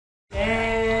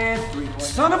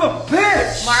son of a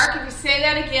bitch! Mark, if you say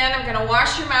that again, I'm gonna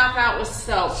wash your mouth out with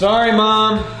soap. Sorry,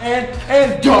 Mom.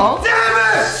 And don't.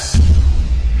 Damn it!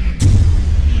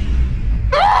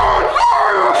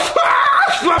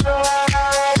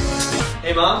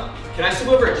 Hey, Mom. Can I sleep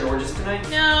over at George's tonight?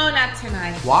 No, not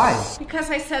tonight. Why? Because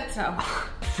I said so.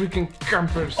 Freaking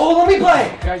campers. Oh, let me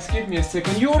play! Guys, give me a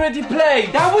second. You already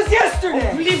played. That was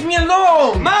yesterday! Oh, leave me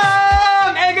alone!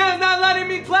 Mom! Edgar's not letting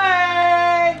me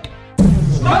play!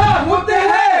 Mom, what the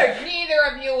heck? Neither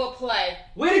of you will play.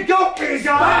 Way to go,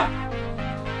 Edgar!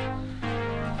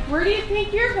 Where do you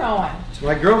think you're going? To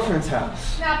my girlfriend's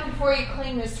house. Not before you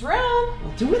clean this room.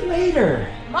 I'll do it later.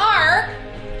 Mark,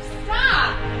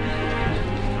 stop.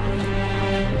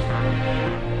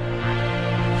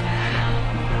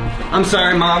 I'm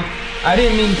sorry, Mom. I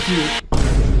didn't mean to.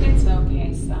 It's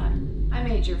okay, son. I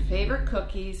made your favorite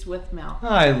cookies with milk.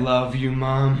 I love you,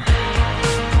 Mom.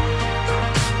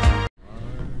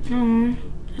 I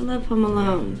love Home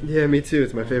Alone. Yeah, me too.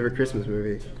 It's my favorite Christmas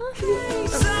movie.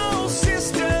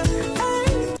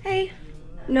 Hey.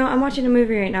 No, I'm watching a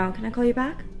movie right now. Can I call you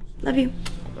back? Love you.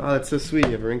 Oh, that's so sweet.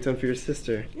 You have a ringtone for your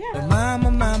sister. Yeah.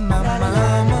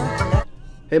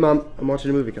 Hey, Mom. I'm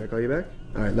watching a movie. Can I call you back?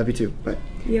 All right, love you too. Bye.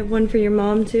 You have one for your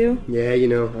mom, too? Yeah, you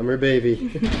know, I'm her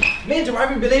baby. Man, I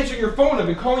haven't been answering your phone. I've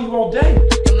been calling you all day.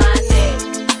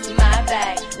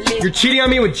 You're cheating on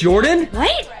me with Jordan?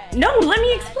 What? No, let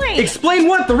me explain. Explain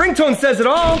what? The ringtone says it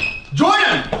all.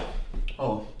 Jordan!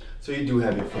 Oh, so you do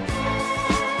have your phone.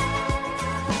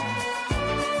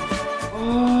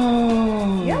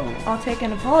 Oh. Yep, I'll take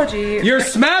an apology. You're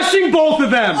smashing both of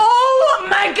them! Oh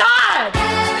my god!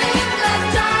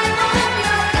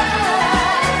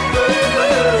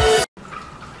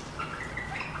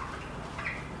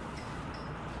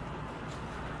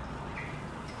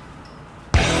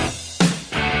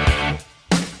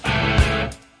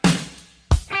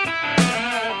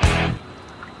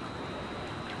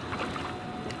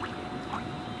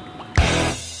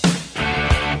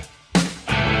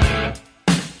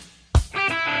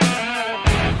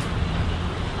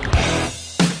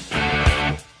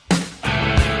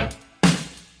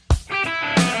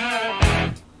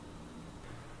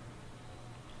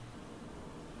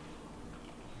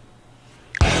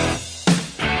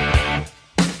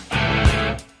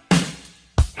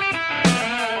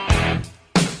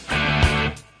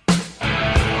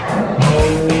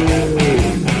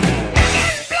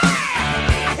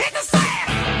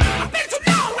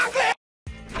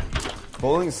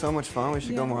 Bowling is so much fun. We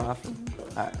should go more often.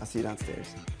 All right, I'll see you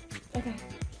downstairs. Okay.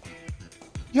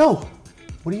 Yo,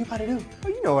 what are you about to do? Oh,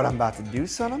 you know what I'm about to do,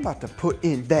 son. I'm about to put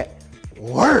in that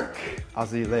work. I'll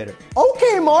see you later.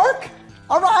 Okay, Mark.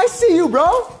 All right, I see you,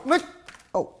 bro. Look.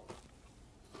 Oh.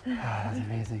 That's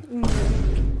amazing.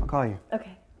 I'll call you.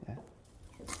 Okay. Yeah.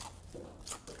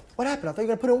 What happened? I thought you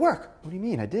were gonna put in work. What do you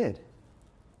mean? I did.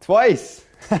 Twice.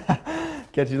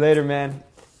 Catch you later, man.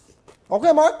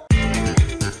 Okay, Mark.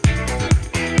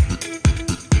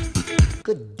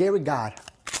 Good dairy God.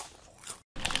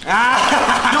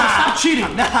 Ah! No, stop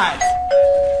cheating. Nice.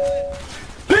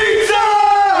 Pizza!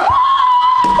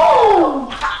 Oh!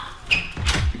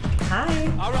 Hi.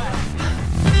 All right.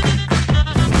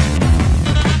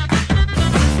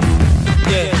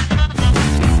 Yeah.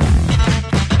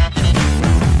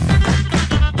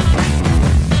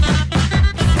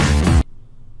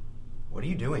 What are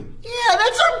you doing? Yeah,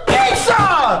 that's our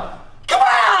pizza! Come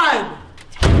on!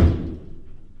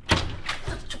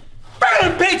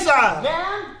 Burn pizza!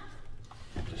 Man!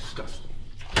 Disgusting.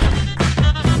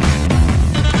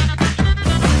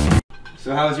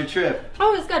 So how was your trip?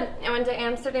 Oh, it was good. I went to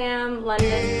Amsterdam, London.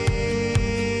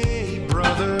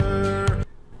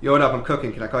 Yo, what up? I'm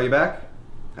cooking. Can I call you back?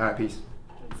 All right, peace.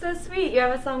 So sweet. You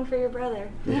have a song for your brother.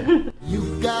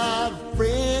 You got a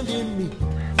friend in me.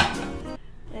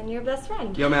 And your best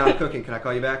friend. Yo, man, I'm cooking. Can I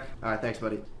call you back? All right, thanks,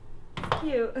 buddy.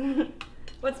 Cute.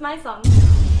 What's my song?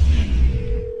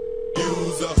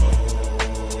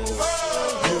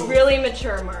 Really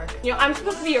mature, Mark. You know, I'm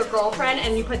supposed to be your girlfriend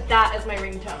and you put that as my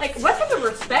ringtone. Like, what type of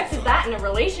respect is that in a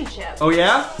relationship? Oh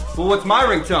yeah? Well, what's my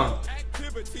ringtone?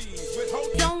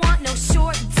 Don't want no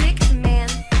short dick, man.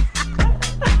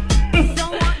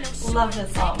 Don't want no Love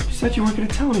this song. You said you weren't gonna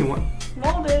tell anyone.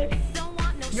 Small dick. don't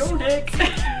want no Yo dick.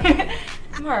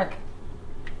 Mark,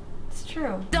 it's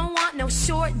true. Don't want no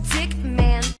short dick,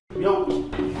 man. Yo.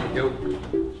 Yo.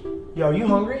 Yo, are you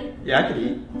hungry? Yeah, I could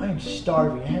eat. I am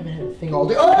starving. I haven't had a thing all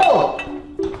day. Oh!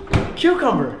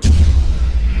 Cucumber!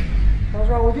 What's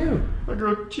wrong with you? My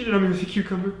girl cheated on me with a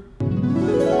cucumber.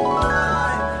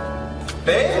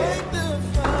 Babe?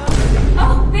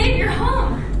 Oh, babe, you're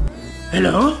home.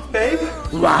 Hello? Babe?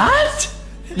 What?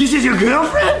 This is your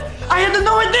girlfriend? I had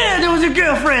no idea there was a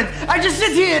girlfriend. I just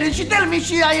sit here and she telling me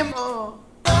I am.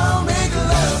 I'll make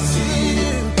love to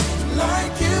you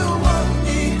like you want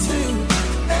me to,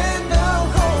 and I'll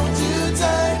hold you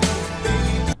tight.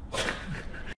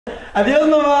 Adios,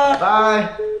 mama.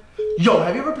 Bye. Yo,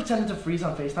 have you ever pretended to freeze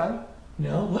on FaceTime?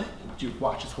 No, what? Dude,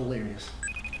 watch, it's hilarious.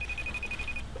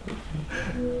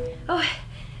 Oh,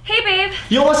 hey, babe.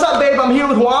 Yo, what's up, babe? I'm here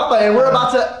with Wampa, and we're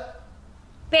about to.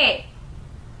 Babe.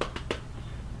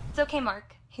 It's okay,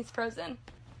 Mark. He's frozen.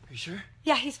 Are you sure?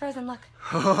 Yeah, he's frozen. Look.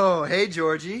 Oh, hey,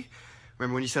 Georgie.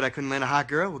 Remember when you said I couldn't land a hot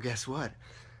girl? Well, guess what?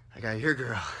 I got your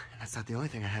girl, and that's not the only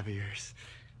thing I have of yours.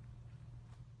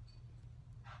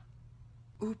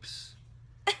 Oops.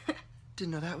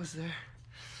 Didn't know that was there.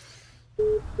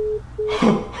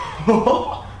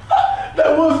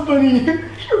 That was funny.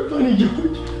 You're funny,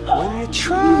 George. When you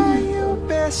try your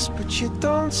best but you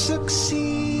don't succeed,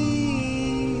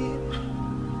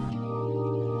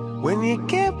 when you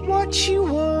get what you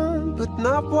want but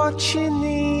not what you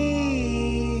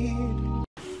need.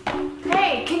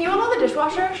 Hey, can you unload the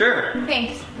dishwasher? Sure.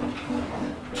 Thanks.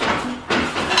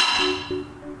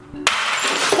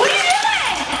 What are you doing?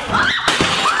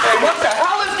 Hey, what the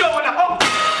hell is going on?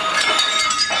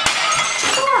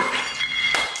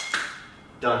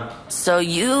 Done. So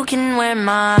you can wear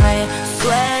my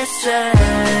sweatshirt,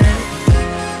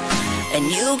 and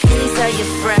you can tell your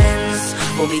friends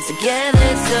we'll be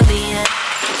together till the end.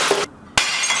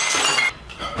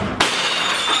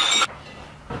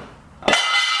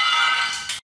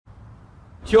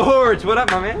 George, what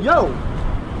up, my man? Yo.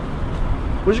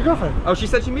 Where's your girlfriend? Oh, she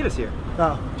said she'd meet us here.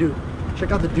 Oh, dude.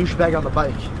 Check out the douchebag on the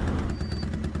bike.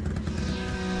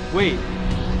 Wait,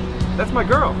 that's my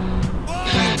girl.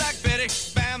 Black Betty,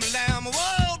 bam lamb,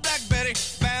 whoa, Black Betty,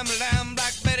 bam lamb,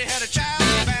 Black Betty had a child,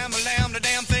 bam lamb, the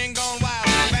damn thing gone wild,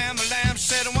 bam lamb, she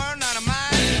said a word not of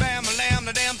mine, bam lamb,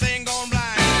 the damn thing gone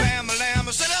blind, bam lamb,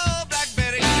 I said, oh, Black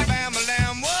Betty, bam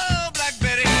lamb, whoa, Black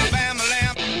Betty, bam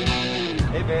lamb.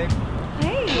 Hey, babe.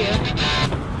 Hey.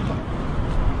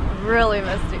 Really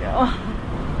missed you.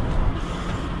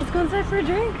 Let's go inside for a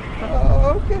drink.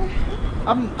 Oh, okay.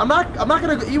 I'm not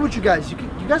gonna go eat with you guys. You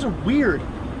guys are weird.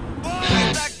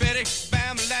 Whoa, Black Betty,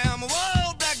 bam lamb,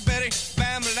 whoa, Black Betty,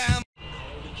 bam lamb.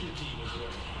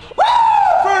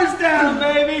 First down,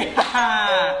 baby.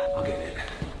 I'll get it.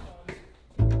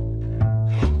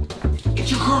 It's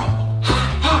your girl.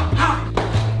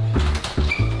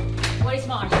 What is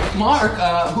Mark? Mark,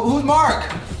 who's Mark?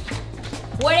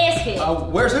 What is he?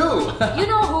 Where's who? You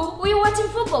know who you watching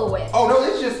football with? Oh no,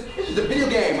 it's just a video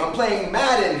game. I'm playing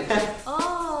Madden. Oh.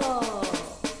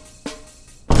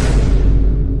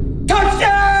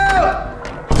 Touchdown!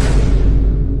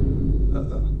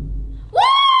 Woo!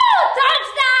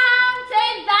 Touchdown!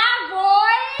 Take that,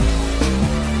 boy!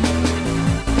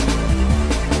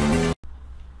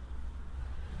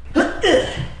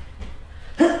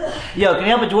 Yo, can you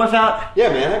help a dwarf out? Yeah,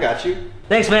 man, I got you.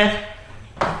 Thanks, man.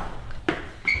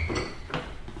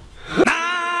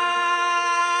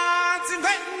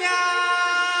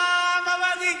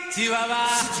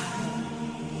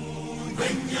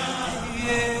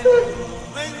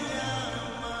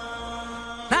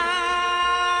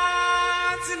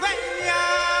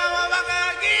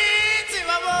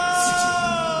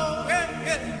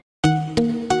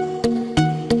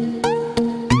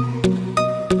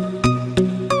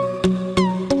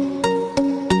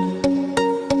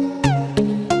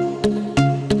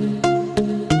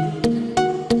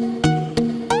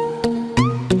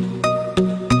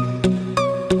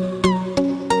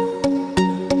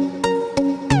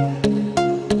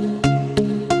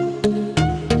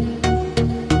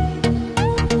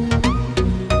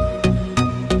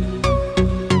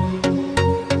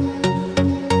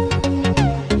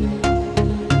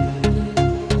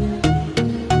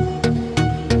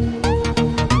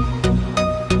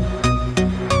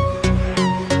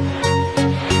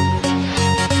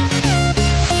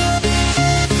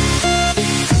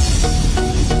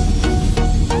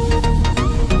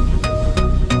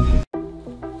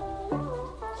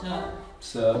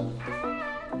 So.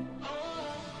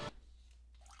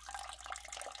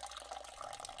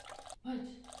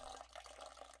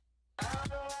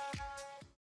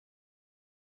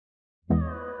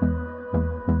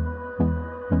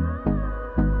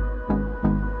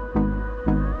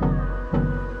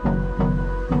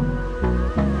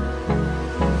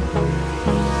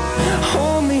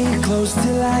 Hold me close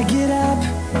till I get up.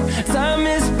 Time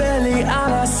is barely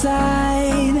on our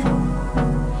side.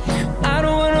 I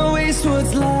don't wanna waste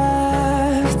what's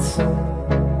left.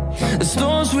 The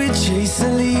storms we chase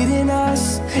are leading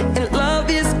us, and love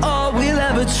is all we'll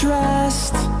ever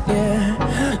trust. Yeah,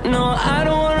 no, I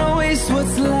don't wanna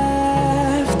what's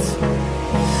left.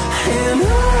 And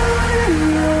on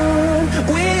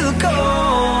we'll go,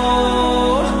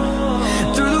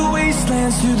 through the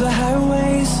wastelands, through the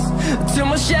highways, till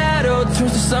my shadow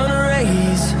turns to sun